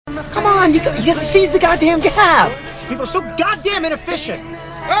Come on, you got to seize the goddamn gap. People are so goddamn inefficient.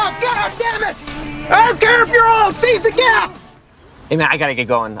 Oh, God damn it! I don't care if you're old, seize the gap! Hey, man, I gotta get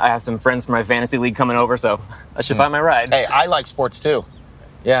going. I have some friends from my fantasy league coming over, so I should find my ride. Hey, I like sports too.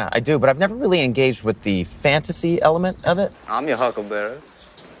 Yeah, I do, but I've never really engaged with the fantasy element of it. I'm your huckleberry.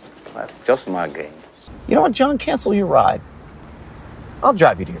 That's just my game. You know what, John? Cancel your ride. I'll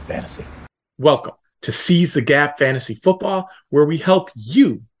drive you to your fantasy. Welcome to Seize the Gap Fantasy Football, where we help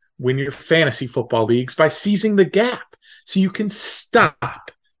you win your fantasy football leagues by seizing the gap so you can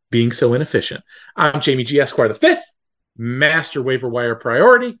stop being so inefficient. I'm Jamie G. Esquire the Fifth, Master Waiver Wire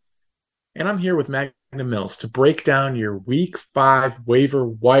Priority, and I'm here with Magnum Mills to break down your Week 5 waiver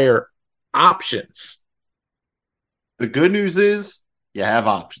wire options. The good news is you have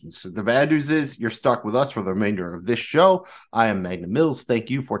options. The bad news is you're stuck with us for the remainder of this show. I am Magnum Mills. Thank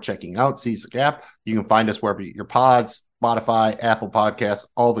you for checking out Seize the Gap. You can find us wherever you get your pods, Spotify, Apple Podcasts,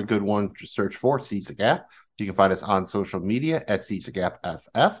 all the good ones. Just search for Seize the Gap. You can find us on social media at Seize the Gap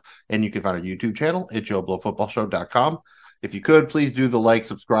FF, and you can find our YouTube channel at JoeBlowFootballShow.com. If you could, please do the like,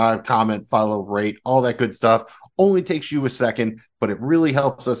 subscribe, comment, follow, rate, all that good stuff. Only takes you a second, but it really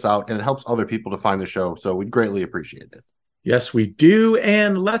helps us out, and it helps other people to find the show, so we'd greatly appreciate it. Yes, we do,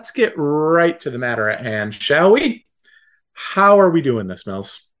 and let's get right to the matter at hand, shall we? How are we doing this,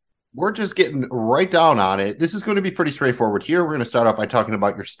 Mills? We're just getting right down on it. This is going to be pretty straightforward here. We're going to start out by talking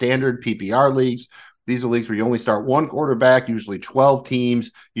about your standard PPR leagues. These are leagues where you only start one quarterback, usually 12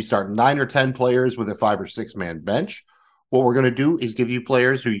 teams. You start 9 or 10 players with a 5 or 6 man bench. What we're going to do is give you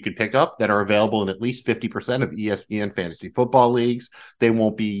players who you can pick up that are available in at least 50% of ESPN fantasy football leagues. They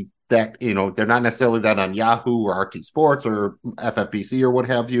won't be that, they're not necessarily that on Yahoo or RT Sports or FFPC or what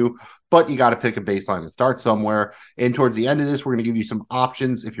have you, but you got to pick a baseline and start somewhere. And towards the end of this, we're going to give you some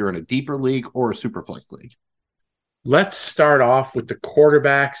options if you're in a deeper league or a super flex league. Let's start off with the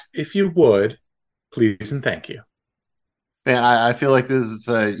quarterbacks, if you would, please and thank you. Man, I feel like this is,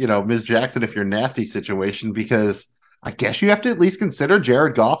 Ms. Jackson, if you're nasty situation, because I guess you have to at least consider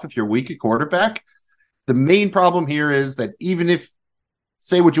Jared Goff if you're weak at quarterback. The main problem here is that even if,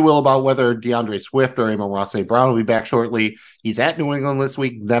 say what you will about whether DeAndre Swift or Amon-Ra St. Brown will be back shortly, he's at New England this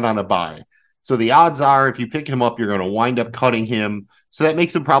week, then on a bye. So the odds are if you pick him up, you're going to wind up cutting him. So that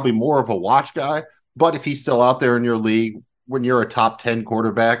makes him probably more of a watch guy. But if he's still out there in your league, when you're a top 10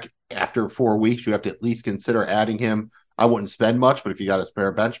 quarterback, after 4 weeks, you have to at least consider adding him. I wouldn't spend much, but if you got a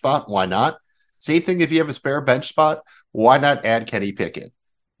spare bench spot, why not? Same thing if you have a spare bench spot, why not add Kenny Pickett?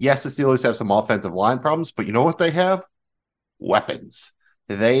 Yes, the Steelers have some offensive line problems, but you know what they have? Weapons.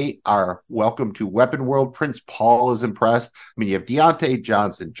 They are welcome to Weapon World. Prince Paul is impressed. I mean, you have Deontay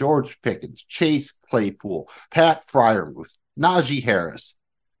Johnson, George Pickens, Chase Claypool, Pat Freiermuth, Najee Harris.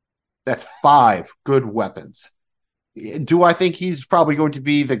 That's 5 good weapons. Do I think he's probably going to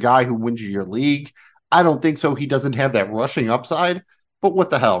be the guy who wins you your league? I don't think so. He doesn't have that rushing upside, but what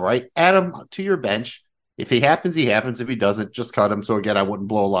the hell, right? Add him to your bench. If he happens, he happens. If he doesn't, just cut him. So again, I wouldn't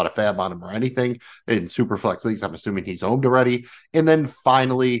blow a lot of fab on him or anything. In super flex leagues, I'm assuming he's owned already. And then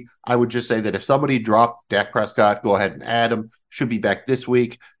finally, I would just say that if somebody dropped Dak Prescott, go ahead and add him. Should be back this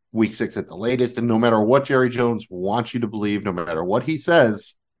week, week 6 at the latest. And no matter what Jerry Jones wants you to believe, no matter what he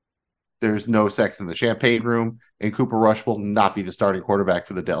says, there's no sex in the champagne room, and Cooper Rush will not be the starting quarterback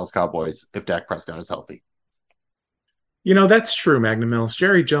for the Dallas Cowboys if Dak Prescott is healthy. That's true, Magnum Mills.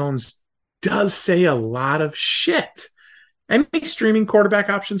 Jerry Jones does say a lot of shit. Any streaming quarterback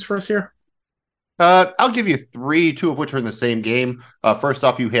options for us here? I'll give you 3, 2 of which are in the same game. First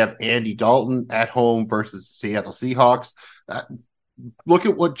off, you have Andy Dalton at home versus Seattle Seahawks. Look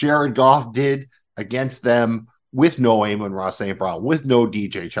at what Jared Goff did against them with no Amon-Ra St. Brown, with no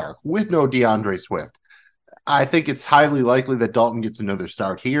DJ Chark, with no DeAndre Swift. I think it's highly likely that Dalton gets another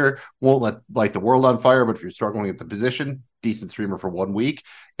start here. Won't light the world on fire, but if you're struggling at the position, decent streamer for 1 week.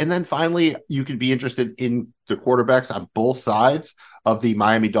 And then finally, you could be interested in the quarterbacks on both sides of the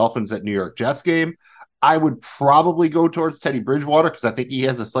Miami Dolphins at New York Jets game. I would probably go towards Teddy Bridgewater because I think he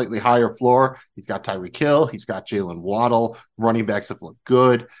has a slightly higher floor. He's got Tyreek Hill. He's got Jalen Waddle. Running backs have looked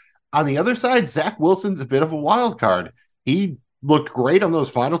good. On the other side, Zach Wilson's a bit of a wild card. He looked great on those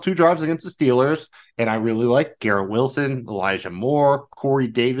final 2 drives against the Steelers, and I really like Garrett Wilson, Elijah Moore, Corey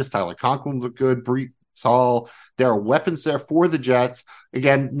Davis, Tyler Conklin look good, Breece Hall. There are weapons there for the Jets.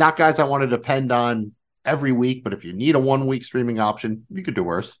 Again, not guys I want to depend on every week, but if you need a 1-week streaming option, you could do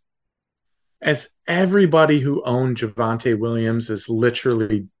worse. As everybody who owned Javonte Williams is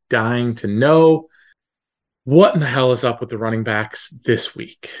literally dying to know, what in the hell is up with the running backs this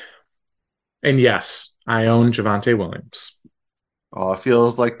week? And yes, I own Javonte Williams. Oh, it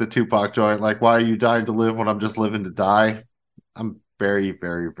feels like the Tupac joint. Like, why are you dying to live when I'm just living to die? I'm Very,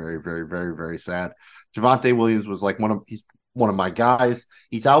 very, very, very, very, very sad. Javonte Williams was like he's one of my guys.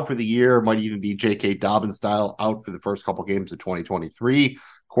 He's out for the year, might even be J.K. Dobbins style, out for the first couple games of 2023.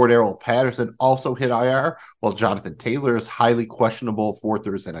 Cordero Patterson also hit IR, while Jonathan Taylor is highly questionable for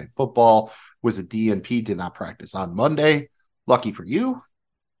Thursday Night Football, was a DNP, did not practice on Monday. Lucky for you,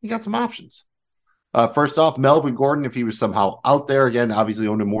 you got some options. First off, Melvin Gordon, if he was somehow out there, again, obviously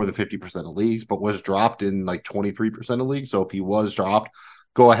owned in more than 50% of leagues, but was dropped in like 23% of leagues. So if he was dropped,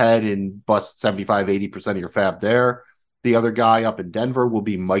 go ahead and bust 75, 80% of your fab there. The other guy up in Denver will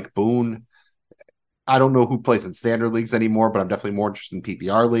be Mike Boone. I don't know who plays in standard leagues anymore, but I'm definitely more interested in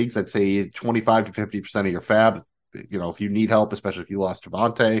PPR leagues. I'd say 25 to 50% of your fab, if you need help, especially if you lost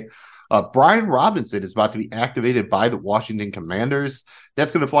Devontae. Brian Robinson is about to be activated by the Washington Commanders.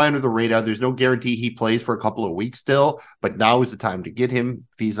 That's going to fly under the radar. There's no guarantee he plays for a couple of weeks still, but now is the time to get him.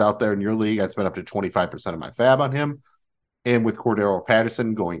 If he's out there in your league, I'd spend up to 25% of my fab on him. And with Cordero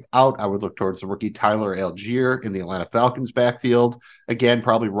Patterson going out, I would look towards the rookie Tyler Algier in the Atlanta Falcons backfield. Again,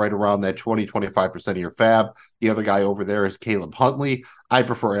 probably right around that 20-25% of your fab. The other guy over there is Caleb Huntley. I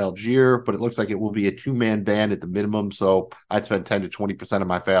prefer Algier, but it looks like it will be a two-man band at the minimum, so I'd spend 10 to 20% of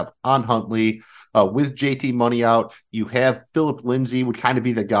my fab on Huntley. With JT money out, you have Philip Lindsay would kind of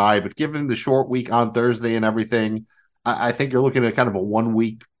be the guy, but given the short week on Thursday and everything, I think you're looking at kind of a 1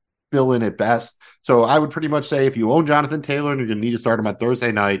 week fill in at best. So I would pretty much say if you own Jonathan Taylor and you're going to need to start him on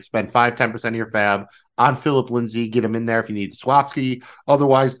Thursday night, spend 5-10% of your fab on Philip Lindsay, get him in there if you need Swapsky.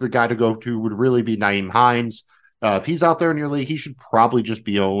 Otherwise, the guy to go to would really be Naeem Hines. If he's out there in your league, he should probably just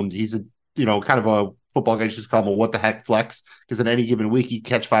be owned. He's a, kind of a football guy, just call him a what the heck flex, because in any given week, he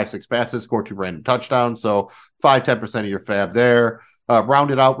catch 5-6 passes, score 2 random touchdowns. So 5-10% of your fab there.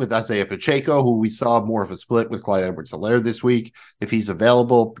 Rounded out with Isaiah Pacheco, who we saw more of a split with Clyde Edwards-Helaire this week. If he's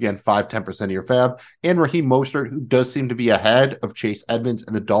available, again, 5-10% of your fab. And Raheem Mostert, who does seem to be ahead of Chase Edmonds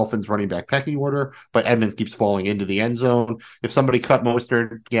and the Dolphins running back pecking order, but Edmonds keeps falling into the end zone. If somebody cut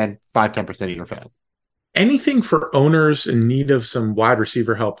Mostert, again, 5-10% of your fab. Anything for owners in need of some wide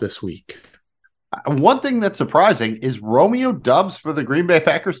receiver help this week? One thing that's surprising is Romeo Doubs for the Green Bay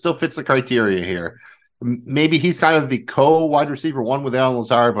Packers still fits the criteria here. Maybe he's kind of the co-wide receiver one with Allen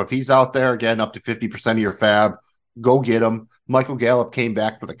Lazard, but if he's out there, again, up to 50% of your fab, go get him. Michael Gallup came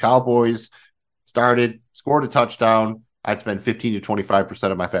back for the Cowboys, started, scored a touchdown. I'd spend 15 to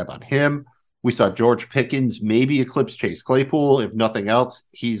 25% of my fab on him. We saw George Pickens maybe eclipse Chase Claypool. If nothing else,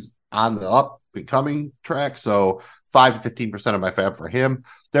 he's on the up and coming track, so 5 to 15% of my fab for him.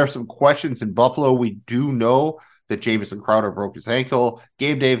 There are some questions in Buffalo. We do know that Jamison Crowder broke his ankle.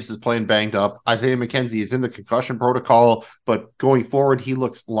 Gabe Davis is playing banged up. Isaiah McKenzie is in the concussion protocol, but going forward, he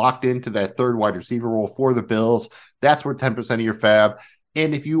looks locked into that third wide receiver role for the Bills. That's worth 10% of your fab.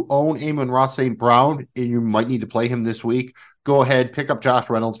 And if you own Amon-Ra St. Brown and you might need to play him this week, go ahead, pick up Josh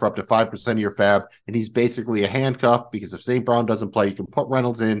Reynolds for up to 5% of your fab. And he's basically a handcuff because if St. Brown doesn't play, you can put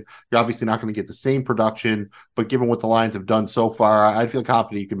Reynolds in. You're obviously not going to get the same production, but given what the Lions have done so far, I'd feel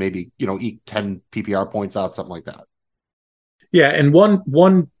confident you can maybe, eke 10 PPR points out, something like that. Yeah, and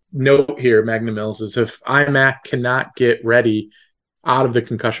one note here, Magna Mills, is if IMAC cannot get ready out of the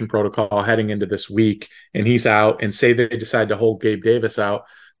concussion protocol heading into this week, and he's out, and say they decide to hold Gabe Davis out,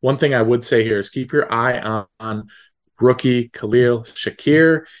 one thing I would say here is keep your eye on rookie Khalil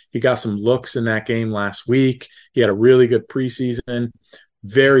Shakir. He got some looks in that game last week. He had a really good preseason.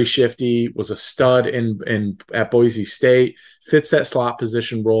 Very shifty, was a stud in at Boise State, fits that slot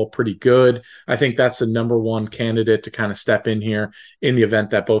position role pretty good. I think that's the number one candidate to kind of step in here in the event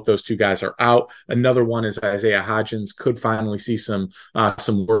that both those two guys are out. Another one is Isaiah Hodgins, could finally see some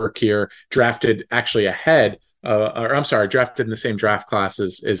work here. Drafted actually ahead, drafted in the same draft class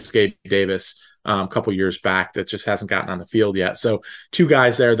as Gabe Davis a couple years back, that just hasn't gotten on the field yet. So two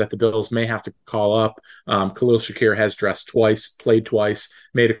guys there that the Bills may have to call up. Khalil Shakir has dressed twice, played twice,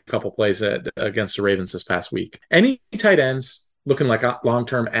 made a couple plays against the Ravens this past week. Any tight ends looking like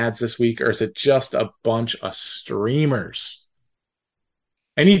long-term ads this week, or is it just a bunch of streamers?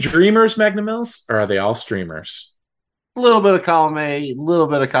 Any dreamers, Magna Mills, or are they all streamers? A little bit of column A, a little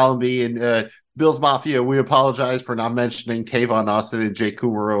bit of column B, and Bills Mafia, we apologize for not mentioning Tavon Austin and Jake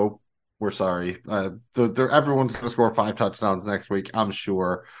Kumaro. We're sorry. Everyone's going to score 5 touchdowns next week, I'm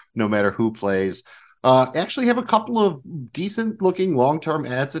sure, no matter who plays. Actually have a couple of decent-looking long-term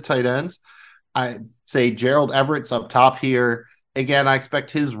ads at tight ends. I say Gerald Everett's up top here. Again, I expect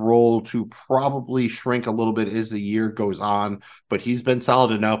his role to probably shrink a little bit as the year goes on, but he's been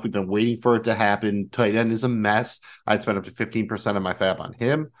solid enough. We've been waiting for it to happen. Tight end is a mess. I'd spend up to 15% of my fab on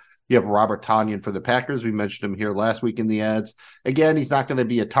him. You have Robert Tonyan for the Packers. We mentioned him here last week in the ads. Again, he's not going to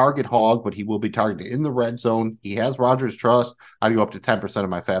be a target hog, but he will be targeted in the red zone. He has Rodgers' trust. I'd go up to 10% of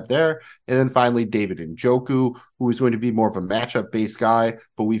my fab there. And then finally, David Njoku, who is going to be more of a matchup-based guy,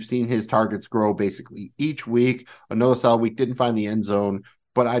 but we've seen his targets grow basically each week. Another solid week, didn't find the end zone,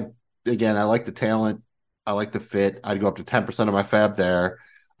 but I like the talent. I like the fit. I'd go up to 10% of my fab there.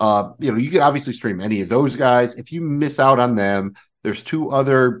 You can obviously stream any of those guys. If you miss out on them, there's two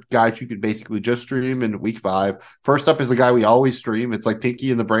other guys you could basically just stream in week 5. First up is the guy we always stream. It's like Pinky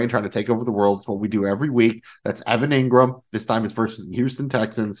in the Brain trying to take over the world. It's what we do every week. That's Evan Ingram. This time it's versus the Houston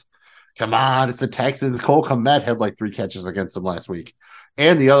Texans. Come on, it's the Texans. Cole Kmet had like 3 catches against them last week.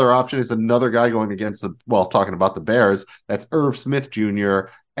 And the other option is another guy going against talking about the Bears. That's Irv Smith Jr.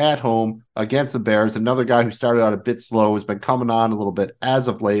 at home against the Bears. Another guy who started out a bit slow, has been coming on a little bit as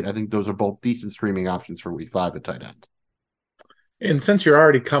of late. I think those are both decent streaming options for week 5 at tight end. And since you're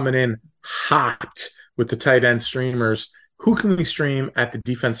already coming in hot with the tight end streamers, who can we stream at the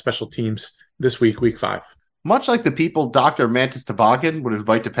defense special teams this week, week 5? Much like the people Dr. Mantis Toboggan would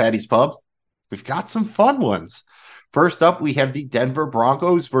invite to Patty's Pub, we've got some fun ones. First up, we have the Denver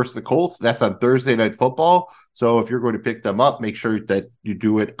Broncos versus the Colts. That's on Thursday Night Football. So if you're going to pick them up, make sure that you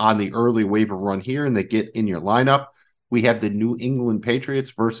do it on the early waiver run here and they get in your lineup. We have the New England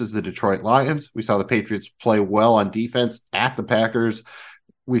Patriots versus the Detroit Lions. We saw the Patriots play well on defense at the Packers.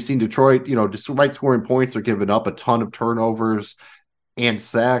 We've seen Detroit, despite scoring points, they're giving up a ton of turnovers and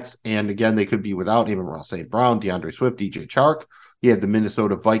sacks. And again, they could be without even Ross St. Brown, DeAndre Swift, DJ Chark. You have the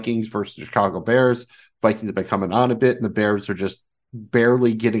Minnesota Vikings versus the Chicago Bears. Vikings have been coming on a bit, and the Bears are just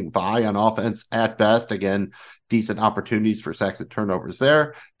barely getting by on offense at best. Again, decent opportunities for sacks and turnovers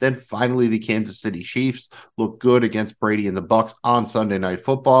there. Then finally, the Kansas City Chiefs look good against Brady and the Bucs on Sunday Night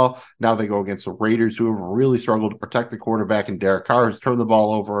Football. Now they go against the Raiders, who have really struggled to protect the quarterback, and Derek Carr has turned the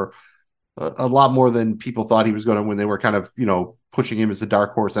ball over a lot more than people thought he was going to when they were kind of, pushing him as a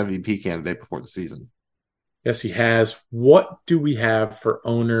dark horse MVP candidate before the season. Yes, he has. What do we have for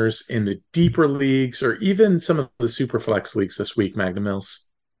owners in the deeper leagues or even some of the super flex leagues this week, Magnum Mills?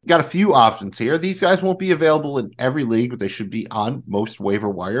 Got a few options here. These guys won't be available in every league, but they should be on most waiver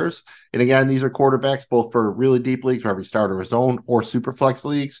wires. And again, these are quarterbacks both for really deep leagues where every starter is owned or super flex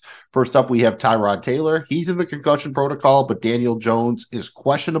leagues. First up, we have Tyrod Taylor. He's in the concussion protocol, but Daniel Jones is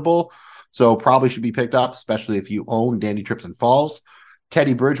questionable, so probably should be picked up, especially if you own Danny Trips and Falls.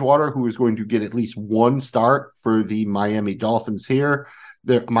 Teddy Bridgewater, who is going to get at least one start for the Miami Dolphins here.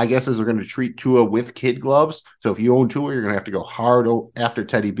 My guess is they're going to treat Tua with kid gloves. So if you own Tua, you're going to have to go hard after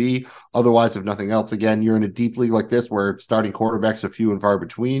Teddy B. Otherwise, if nothing else, again, you're in a deep league like this where starting quarterbacks are few and far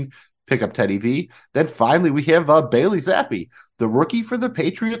between. Pick up Teddy B. Then finally, we have Bailey Zappi. The rookie for the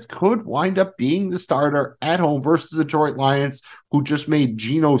Patriots could wind up being the starter at home versus the Detroit Lions, who just made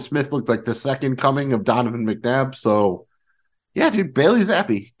Geno Smith look like the second coming of Donovan McNabb. So, yeah, dude, Bailey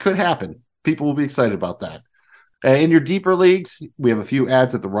Zappi could happen. People will be excited about that. In your deeper leagues, we have a few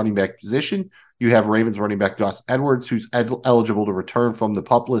ads at the running back position. You have Ravens running back Gus Edwards, who's eligible to return from the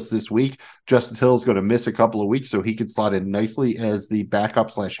PUP list this week. Justin Hill is going to miss a couple of weeks, so he can slot in nicely as the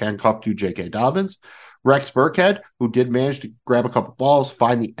backup/handcuff to J.K. Dobbins. Rex Burkhead, who did manage to grab a couple balls,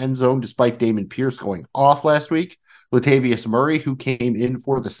 find the end zone despite Damon Pierce going off last week. Latavius Murray, who came in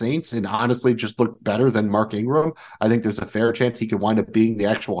for the Saints and honestly just looked better than Mark Ingram. I think there's a fair chance he could wind up being the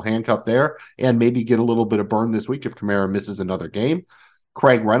actual handcuff there and maybe get a little bit of burn this week if Kamara misses another game.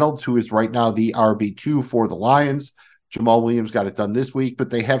 Craig Reynolds, who is right now the RB2 for the Lions. Jamal Williams got it done this week, but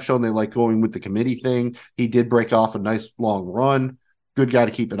they have shown they like going with the committee thing. He did break off a nice long run. Good guy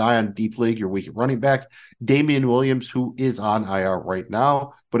to keep an eye on deep league, your weak running back. Damian Williams, who is on IR right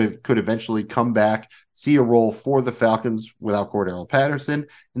now, but it could eventually come back, see a role for the Falcons without Cordero Patterson.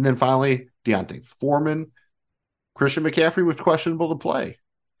 And then finally, Deontay Foreman. Christian McCaffrey was questionable to play.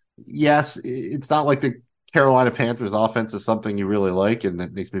 Yes, it's not like the Carolina Panthers offense is something you really like, and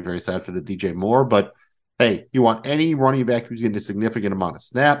that makes me very sad for the DJ Moore, but hey, you want any running back who's getting a significant amount of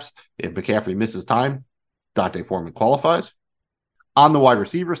snaps. If McCaffrey misses time, Dante Foreman qualifies. On the wide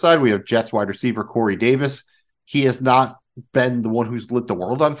receiver side, we have Jets wide receiver Corey Davis. He has not been the one who's lit the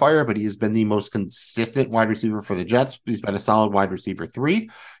world on fire, but he has been the most consistent wide receiver for the Jets. He's been a solid wide receiver 3.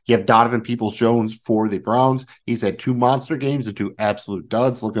 You have Donovan Peoples-Jones for the Browns. He's had 2 monster games and 2 absolute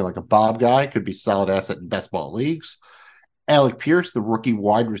duds, looking like a Bob guy. Could be solid asset in best ball leagues. Alec Pierce, the rookie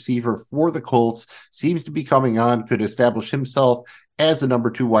wide receiver for the Colts, seems to be coming on, could establish himself as the number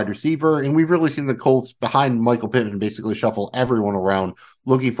 2 wide receiver. And we've really seen the Colts behind Michael Pittman basically shuffle everyone around,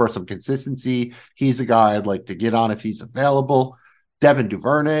 looking for some consistency. He's a guy I'd like to get on if he's available. Devin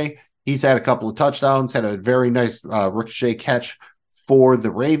Duvernay, he's had a couple of touchdowns, had a very nice ricochet catch for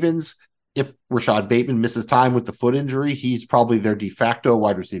the Ravens. If Rashad Bateman misses time with the foot injury, he's probably their de facto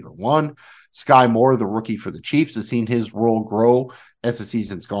wide receiver 1. Sky Moore, the rookie for the Chiefs, has seen his role grow as the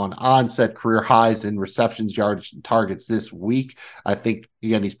season's gone on, set career highs in receptions, yardage, and targets this week. I think,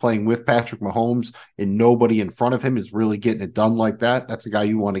 again, he's playing with Patrick Mahomes, and nobody in front of him is really getting it done like that. That's a guy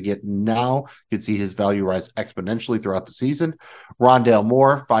you want to get now. You can see his value rise exponentially throughout the season. Rondale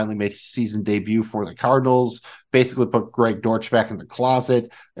Moore finally made his season debut for the Cardinals, basically put Greg Dortch back in the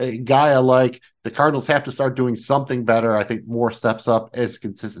closet. A guy I like. The Cardinals have to start doing something better. I think Moore steps up as a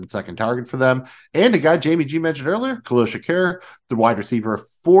consistent second target for them. And a guy Jamie G mentioned earlier, Khalil Shakir, the wide receiver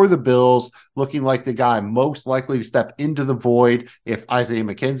for the Bills, looking like the guy most likely to step into the void if Isaiah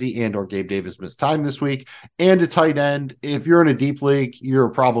McKenzie and or Gabe Davis miss time this week. And a tight end. If you're in a deep league, you're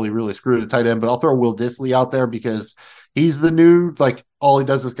probably really screwed at tight end, but I'll throw Will Dissly out there because he's the new, like, all he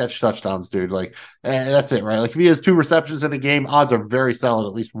does is catch touchdowns, dude. Like, that's it, right? Like, if he has 2 receptions in a game, odds are very solid.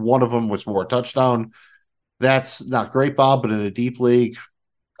 At least one of them was for a touchdown. That's not great, Bob, but in a deep league,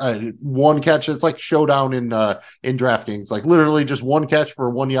 one catch, it's like showdown in DraftKings. Like, literally just one catch for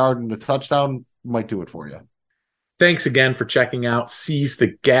 1 yard and a touchdown might do it for you. Thanks again for checking out Seize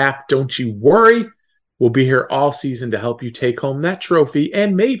the Gap. Don't you worry. We'll be here all season to help you take home that trophy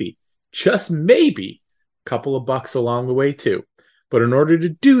and maybe, just maybe, a couple of bucks along the way too. But in order to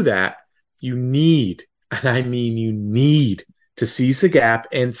do that, you need, and I mean you need, to seize the gap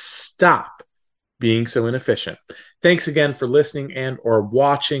and stop being so inefficient. Thanks again for listening and or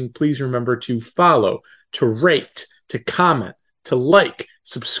watching. Please remember to follow, to rate, to comment, to like,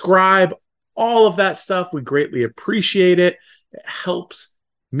 subscribe, all of that stuff. We greatly appreciate it. It helps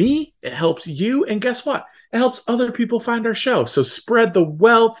me, it helps you, and guess what? It helps other people find our show. So spread the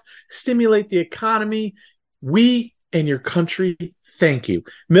wealth, stimulate the economy. We and your country, thank you.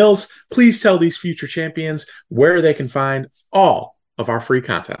 Mills, please tell these future champions where they can find all of our free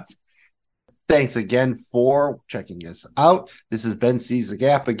content. Thanks again for checking us out. This has been Seize the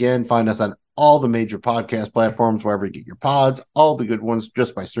Gap. Again, find us on all the major podcast platforms, wherever you get your pods, all the good ones,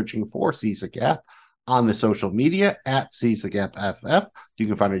 just by searching for Seize the Gap. On the social media at Seize the Gap FF. You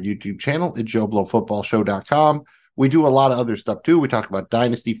can find our YouTube channel at JoeBlowFootballShow.com. We do a lot of other stuff too. We talk about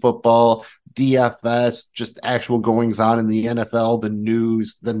dynasty football, DFS, just actual goings on in the NFL, the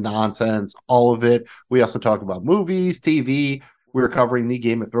news, the nonsense, all of it. We also talk about movies, TV. We're covering the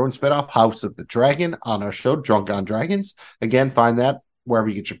Game of Thrones spinoff, House of the Dragon, on our show, Drunk on Dragons. Again, find that wherever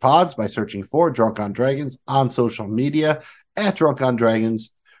you get your pods by searching for Drunk on Dragons on social media at Drunk on Dragons.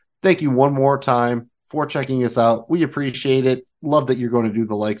 Thank you one more time for checking us out. We appreciate it. Love that you're going to do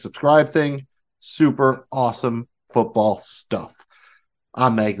the like, subscribe thing. Super awesome football stuff.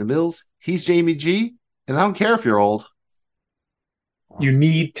 I'm Magna Mills. He's Jamie G. And I don't care if you're old. You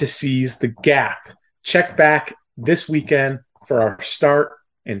need to seize the gap. Check back this weekend for our start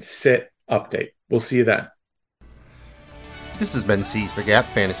and sit update. We'll see you then. This has been Seize the Gap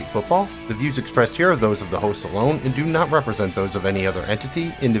Fantasy Football. The views expressed here are those of the hosts alone and do not represent those of any other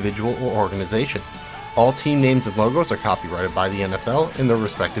entity, individual, or organization. All team names and logos are copyrighted by the NFL and their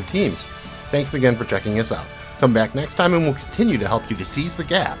respective teams. Thanks again for checking us out. Come back next time and we'll continue to help you to seize the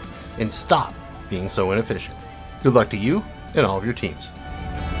gap and stop being so inefficient. Good luck to you and all of your teams.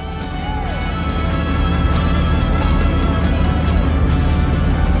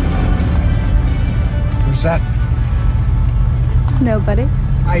 Who's that? Nobody.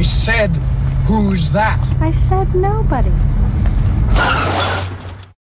 I said, who's that? I said nobody.